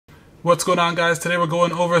What's going on, guys? Today we're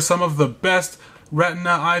going over some of the best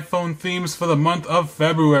Retina iPhone themes for the month of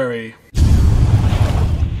February.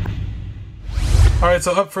 Alright,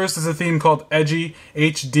 so up first is a theme called Edgy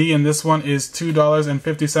HD, and this one is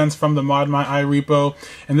 $2.50 from the Mod My Eye repo.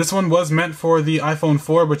 And this one was meant for the iPhone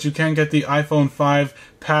 4, but you can get the iPhone 5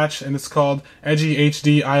 patch, and it's called Edgy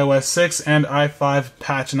HD iOS 6 and i5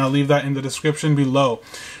 patch, and I'll leave that in the description below.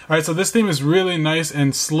 Alright, so this theme is really nice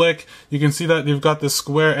and slick. You can see that they've got the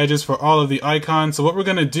square edges for all of the icons. So what we're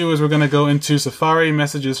going to do is we're going to go into Safari,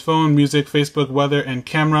 Messages, Phone, Music, Facebook, Weather, and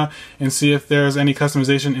Camera, and see if there's any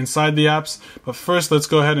customization inside the apps. But first, let's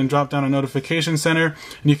go ahead and drop down a notification center,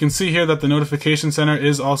 and you can see here that the notification center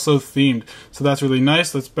is also themed. So that's really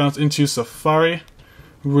nice. Let's bounce into Safari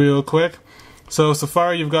real quick. So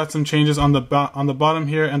Safari, you've got some changes on the bottom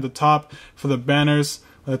here and the top for the banners.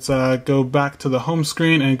 Let's go back to the home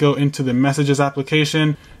screen and go into the Messages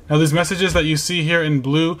application. Now these messages that you see here in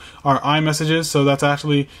blue are iMessages, so that's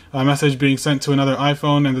actually a message being sent to another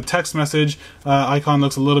iPhone, and the text message icon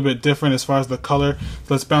looks a little bit different as far as the color.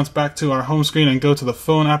 So let's bounce back to our home screen and go to the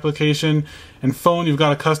Phone application. And Phone, you've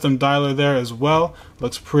got a custom dialer there as well.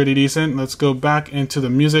 Looks pretty decent. Let's go back into the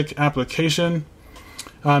Music application.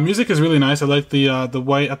 Music is really nice. I like the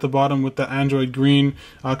white at the bottom with the Android green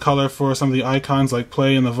color for some of the icons like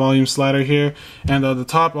play and the volume slider here. And the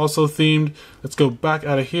top also themed. Let's go back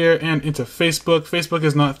out of here and into Facebook. Facebook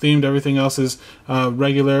is not themed. Everything else is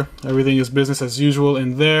regular. Everything is business as usual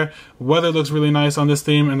in there. Weather looks really nice on this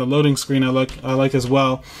theme, and the loading screen I like as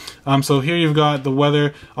well. So here you've got the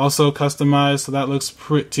weather also customized, so that looks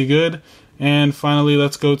pretty good. And finally,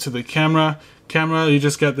 let's go to the camera. You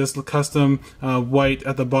just get this custom white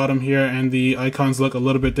at the bottom here, and the icons look a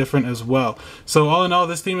little bit different as well. So all in all,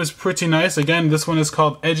 this theme is pretty nice. Again, this one is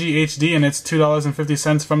called Edgy HD, and it's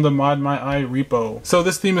 $2.50 from the Mod My Eye repo. So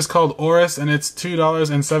this theme is called Auros, and it's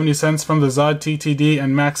 $2.70 from the Zod TTD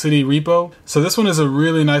and iShady repo. So this one is a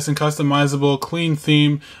really nice and customizable, clean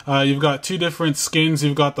theme. You've got two different skins.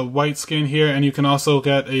 You've got the white skin here, and you can also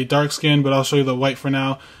get a dark skin, but I'll show you the white for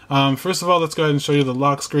now. First of all, let's go ahead and show you the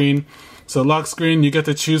lock screen. So lock screen, you get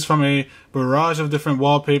to choose from a barrage of different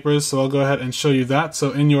wallpapers, so I'll go ahead and show you that.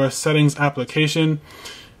 So in your settings application,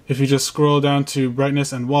 if you just scroll down to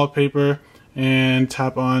brightness and wallpaper and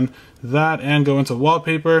tap on that and go into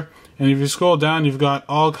wallpaper, and if you scroll down, you've got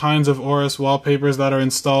all kinds of Auros wallpapers that are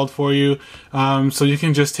installed for you. So you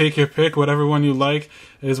can just take your pick. Whatever one you like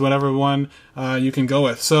is whatever one you can go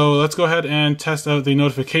with. So let's go ahead and test out the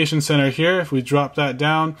notification center here. If we drop that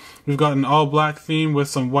down, we've got an all black theme with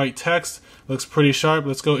some white text. Looks pretty sharp.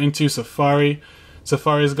 Let's go into Safari.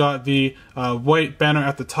 Safari's got the white banner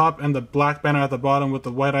at the top and the black banner at the bottom with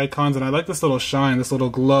the white icons, and I like this little shine, this little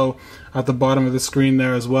glow at the bottom of the screen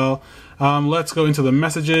there as well. Let's go into the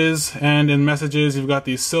messages, and in messages you've got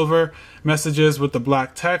these silver messages with the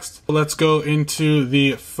black text. Let's go into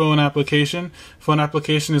the phone application. Phone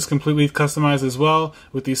application is completely customized as well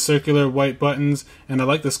with these circular white buttons, and I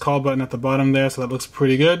like this call button at the bottom there, so that looks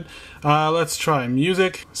pretty good. Let's try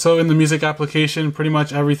music. So in the music application, pretty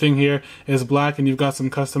much everything here is black, and you've got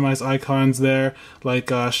some customized icons there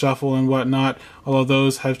like shuffle and whatnot. All of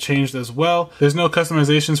those have changed as well. There's no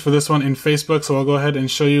customizations for this one in Facebook, so I'll go ahead and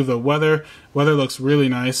show you the weather. Weather looks really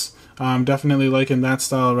nice. Definitely liking that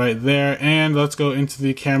style right there. And let's go into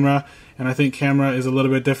the camera, and I think camera is a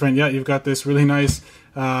little bit different. Yeah, you've got this really nice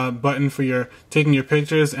button for taking your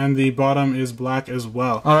pictures, and the bottom is black as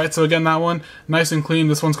well. Alright, so again, that one, nice and clean.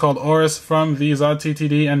 This one's called Auros from the Zod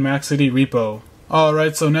TTD and iShady repo.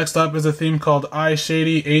 Alright, so next up is a theme called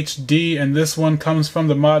iShady HD, and this one comes from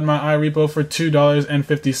the Mod My Eye repo for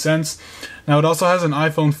 $2.50. Now it also has an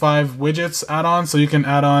iPhone 5 widgets add-on, so you can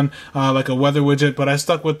add on like a weather widget, but I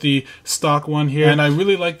stuck with the stock one here. And I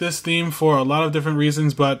really like this theme for a lot of different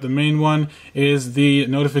reasons, but the main one is the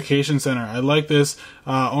notification center. I like this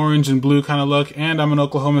orange and blue kind of look, and I'm an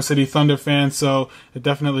Oklahoma City Thunder fan, so it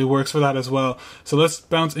definitely works for that as well. So let's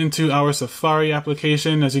bounce into our Safari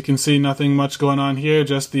application. As you can see, nothing much going on here,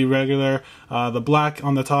 just the regular, the black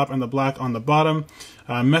on the top and the black on the bottom.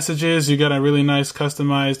 Messages, you got a really nice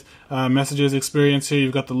customized messages experience here.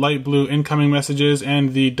 You've got the light blue incoming messages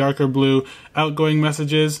and the darker blue outgoing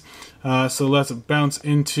messages. So let's bounce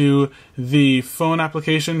into the phone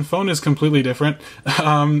application. Phone is completely different.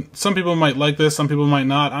 Some people might like this, some people might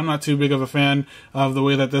not. I'm not too big of a fan of the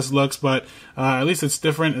way that this looks, but at least it's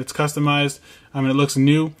different, it's customized, it looks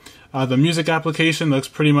new. The music application looks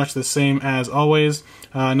pretty much the same as always.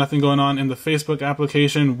 Nothing going on in the Facebook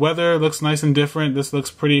application. Weather looks nice and different. This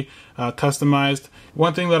looks pretty customized.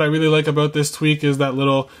 One thing that I really like about this tweak is that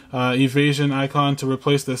little evasion icon to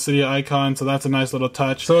replace the Cydia icon, so that's a nice little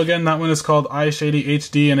touch. So again, that one is called iShady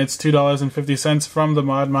HD, and it's $2.50 from the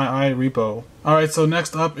Mod My Eye repo. Alright, so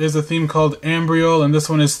next up is a theme called Ambriel, and this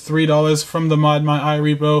one is $3 from the Mod My Eye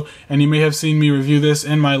repo, and you may have seen me review this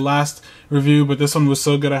in my last review, but this one was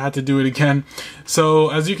so good I had to do it again. So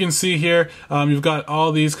as you can see here, you've got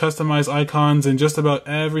all these customized icons, and just about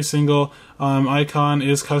every single icon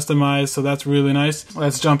is customized, so that's really nice.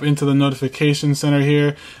 Let's jump into the notification center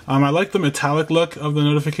here. I like the metallic look of the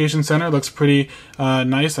notification center. It looks pretty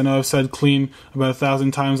nice. I know I've said clean about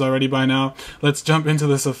 1,000 times already by now. Let's jump into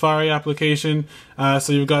the Safari application.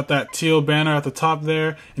 So you've got that teal banner at the top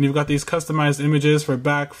there, and you've got these customized images for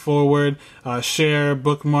back, forward, share,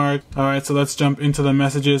 bookmark. Alright, so let's jump into the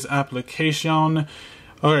messages application.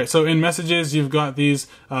 Alright, so in messages you've got these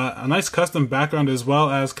a nice custom background as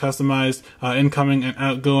well as customized incoming and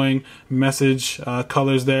outgoing message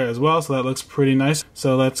colors there as well, so that looks pretty nice.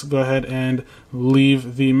 So let's go ahead and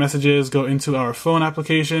leave the messages, go into our phone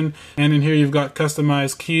application, and in here you've got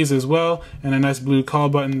customized keys as well and a nice blue call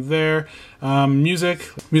button there. Music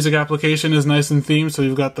application is nice and themed, so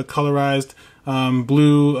you've got the colorized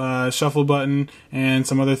blue shuffle button and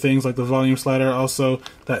some other things like the volume slider, also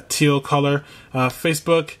that teal color.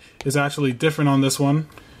 Facebook is actually different on this one.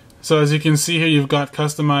 So as you can see here, you've got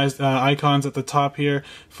customized icons at the top here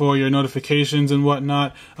for your notifications and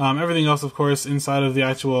whatnot. Everything else, of course, inside of the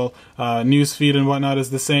actual news feed and whatnot is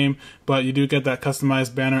the same, but you do get that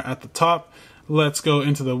customized banner at the top. Let's go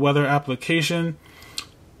into the weather application.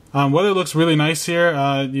 Weather looks really nice here.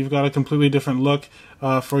 You've got a completely different look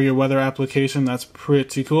for your weather application. That's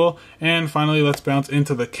pretty cool. And finally, let's bounce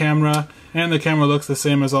into the camera. And the camera looks the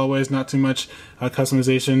same as always, not too much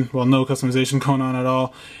customization, well, no customization going on at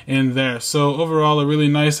all in there. So overall, a really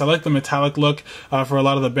nice, I like the metallic look for a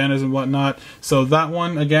lot of the banners and whatnot. So that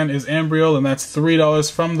one, again, is Ambriel, and that's $3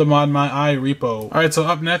 from the Mod My Eye repo. Alright, so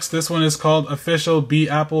up next, this one is called Official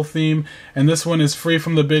BeApple Theme, and this one is free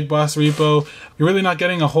from the Big Boss repo. You're really not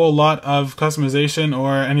getting a whole lot of customization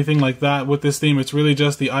or anything like that with this theme. It's really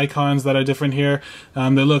just the icons that are different here. They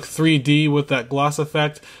look 3D with that gloss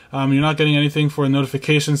effect. You're not getting anything for a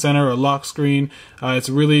notification center or lock screen. It's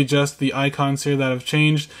really just the icons here that have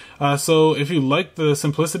changed. So if you like the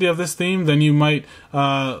simplicity of this theme, then you might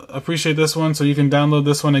appreciate this one. So you can download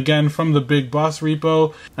this one again from the Big Boss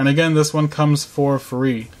repo. And again, this one comes for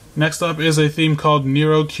free. Next up is a theme called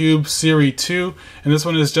NeuroCube Siri 2, and this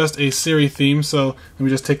one is just a Siri theme, so let me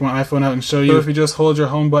just take my iPhone out and show you. So if you just hold your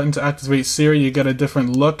home button to activate Siri, you get a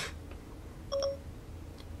different look.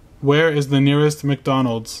 Where is the nearest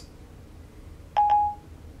McDonald's?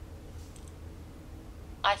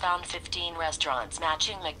 I found 15 restaurants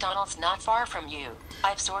matching McDonald's not far from you.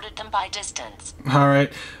 I've sorted them by distance.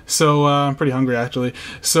 Alright, so I'm pretty hungry actually.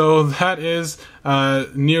 So that is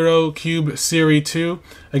NeuroCube Siri 2.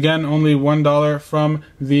 Again, only $1 from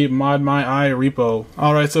the Mod My Eye repo.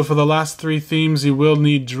 Alright, so for the last three themes, you will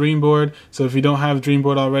need Dreamboard. So if you don't have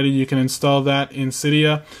Dreamboard already, you can install that in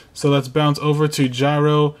Cydia. So let's bounce over to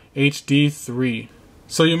Gyro HD 3.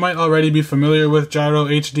 So you might already be familiar with Gyro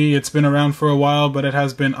HD. It's been around for a while, but it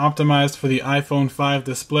has been optimized for the iPhone 5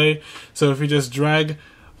 display. So if you just drag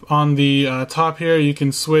on the top here, you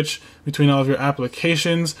can switch between all of your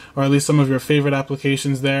applications, or at least some of your favorite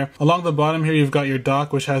applications there. Along the bottom here, you've got your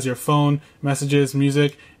dock, which has your phone, messages,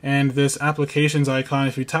 music, and this applications icon.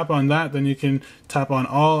 If you tap on that, then you can tap on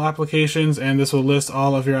all applications, and this will list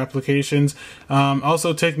all of your applications.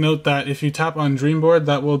 Also take note that if you tap on Dreamboard,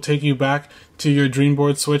 that will take you back to your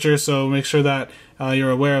Dreamboard switcher, so make sure that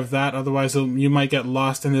you're aware of that, otherwise you might get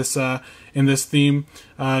lost in this theme.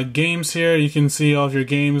 Games here, you can see all of your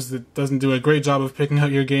games. It doesn't do a great job of picking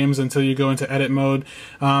out your games until you go into edit mode,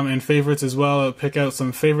 and favorites as well. It'll pick out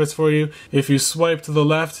some favorites for you. If you swipe to the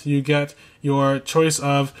left, you get your choice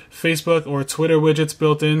of Facebook or Twitter widgets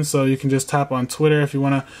built in, so you can just tap on Twitter if you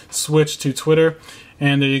want to switch to Twitter.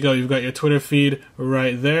 And there you go, you've got your Twitter feed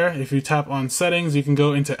right there. If you tap on settings, you can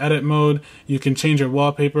go into edit mode, you can change your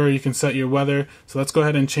wallpaper, you can set your weather. So let's go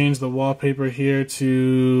ahead and change the wallpaper here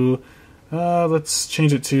to, let's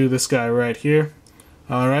change it to this guy right here.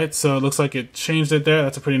 Alright, so it looks like it changed it there.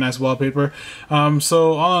 That's a pretty nice wallpaper.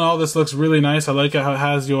 So all in all, this looks really nice. I like how it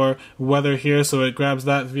has your weather here, so it grabs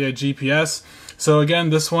that via GPS. So again,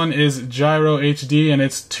 this one is Gyro HD, and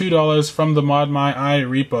it's $2 from the ModMyi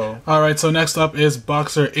repo. Alright, so next up is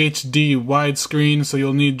BoxorHD Widescreen. So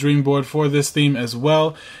you'll need Dreamboard for this theme as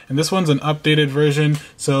well. And this one's an updated version,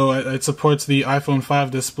 so it supports the iPhone 5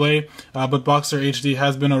 display, but BoxorHD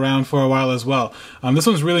has been around for a while as well. This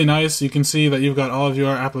one's really nice. You can see that you've got all of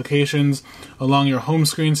your applications along your home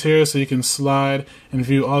screens here, so you can slide and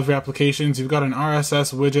view all of your applications. You've got an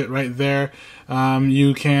RSS widget right there.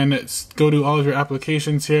 You can go to all of your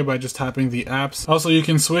applications here by just tapping the apps. Also, you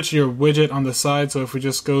can switch your widget on the side, so if we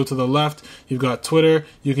just go to the left, you've got Twitter,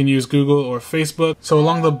 you can use Google or Facebook. So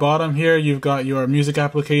along the bottom here, you've got your music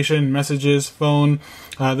application, messages, phone.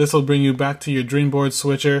 This will bring you back to your Dreamboard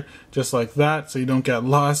switcher, just like that, so you don't get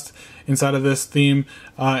lost inside of this theme.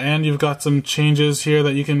 And you've got some changes here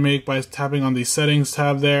that you can make by tapping on the settings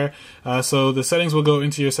tab there. So the settings will go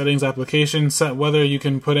into your settings application. Set weather, you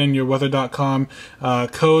can put in your weather.com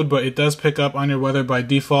code, but it does pick up on your weather by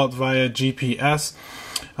default via GPS.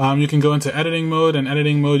 You can go into editing mode, and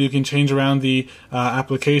editing mode you can change around the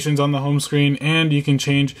applications on the home screen, and you can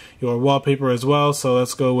change your wallpaper as well. So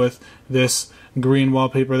let's go with this green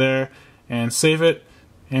wallpaper there and save it.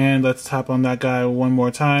 And let's tap on that guy one more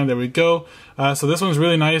time. There we go. So this one's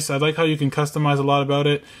really nice. I like how you can customize a lot about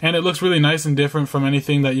it. And it looks really nice and different from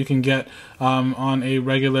anything that you can get on a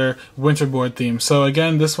regular winterboard theme. So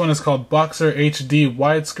again, this one is called BoxorHD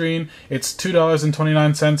Widescreen. It's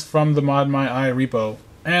 $2.29 from the ModMyi repo.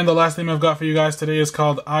 And the last theme I've got for you guys today is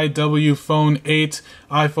called iPhone 8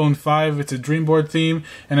 iPhone 5. It's a Dreamboard theme,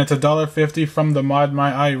 and it's $1.50 from the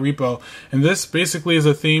ModMyi repo. And this basically is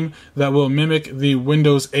a theme that will mimic the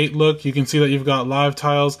Windows 8 look. You can see that you've got live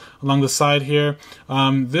tiles along the side here.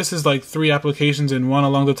 This is like 3 applications in one.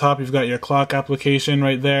 Along the top, you've got your clock application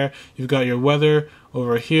right there. You've got your weather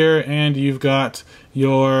over here, and you've got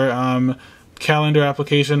your calendar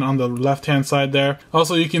application on the left hand side there.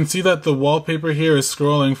 Also, you can see that the wallpaper here is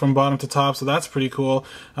scrolling from bottom to top, so that's pretty cool.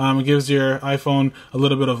 It gives your iPhone a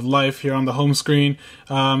little bit of life here on the home screen.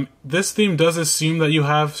 This theme does assume that you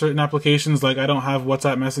have certain applications, like I don't have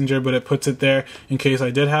WhatsApp Messenger, but it puts it there in case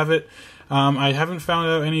I did have it. I haven't found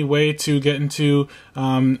out any way to get into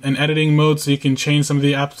an editing mode so you can change some of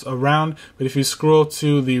the apps around, but if you scroll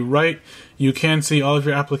to the right, you can see all of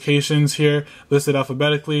your applications here listed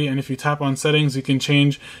alphabetically, and if you tap on settings, you can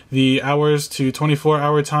change the hours to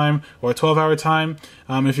 24-hour time or 12-hour time.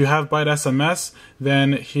 If you have Byte SMS,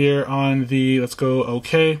 then here on the, let's go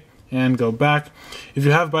OK and go back. If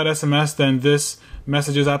you have Byte SMS, then this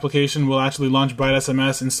Messages application will actually launch Byte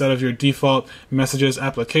SMS instead of your default Messages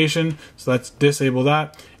application. So let's disable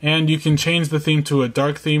that. And you can change the theme to a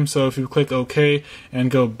dark theme. So if you click OK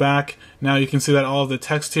and go back, now you can see that all of the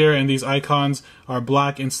text here and these icons are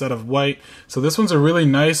black instead of white. So this one's a really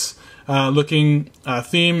nice looking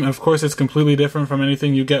theme. Of course, it's completely different from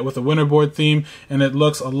anything you get with a winterboard theme, and it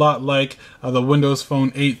looks a lot like the Windows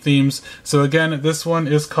Phone 8 themes. So again, this one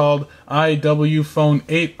is called iPhone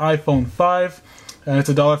 8 iPhone 5. And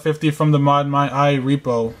it's $1.50 from the ModMyi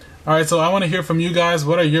repo. Alright, so I want to hear from you guys.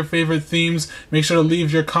 What are your favorite themes? Make sure to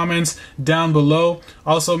leave your comments down below.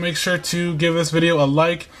 Also, make sure to give this video a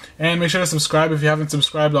like, and make sure to subscribe if you haven't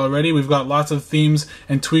subscribed already. We've got lots of themes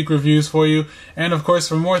and tweak reviews for you. And of course,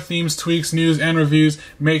 for more themes, tweaks, news, and reviews,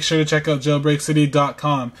 make sure to check out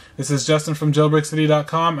jailbreakcity.com. This is Justin from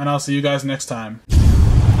jailbreakcity.com, and I'll see you guys next time.